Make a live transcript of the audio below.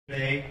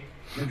today,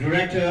 the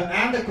director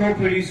and the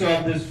co-producer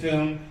of this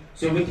film.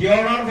 So with your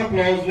round of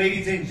applause,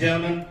 ladies and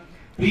gentlemen,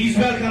 please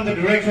welcome the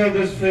director of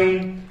this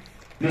film,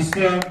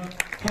 Mr.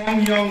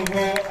 Hong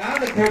Yongho,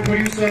 and the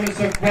co-producer,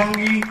 Mr.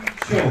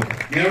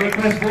 Yongho. May I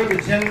request both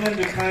the gentlemen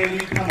to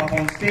kindly come up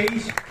on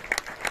stage.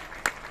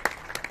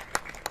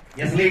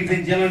 Yes, ladies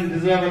and gentlemen,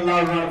 deserve a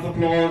loud round of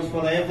applause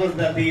for the efforts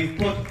that they've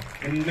put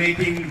in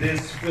making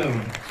this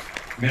film.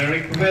 May I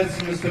request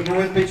Mr.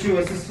 Mohit Bichu,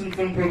 Assistant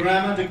Film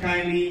Programmer, to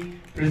kindly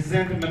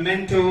present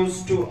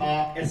mementos to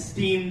our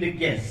esteemed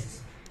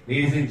guests.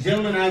 Ladies and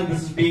gentlemen, as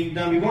this is being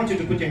done, we want you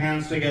to put your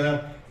hands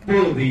together,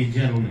 both of these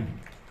gentlemen.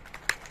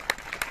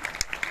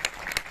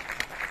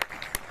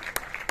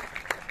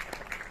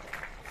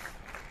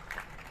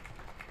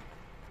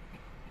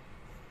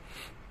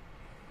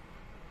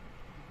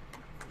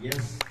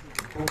 Yes,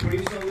 the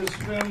co-producer of this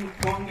film,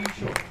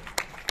 Yongho.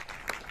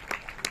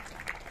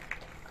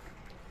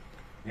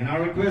 And I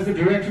request the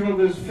director of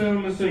this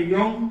film, Mr.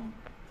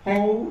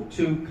 Yongho,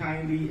 to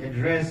kindly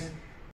address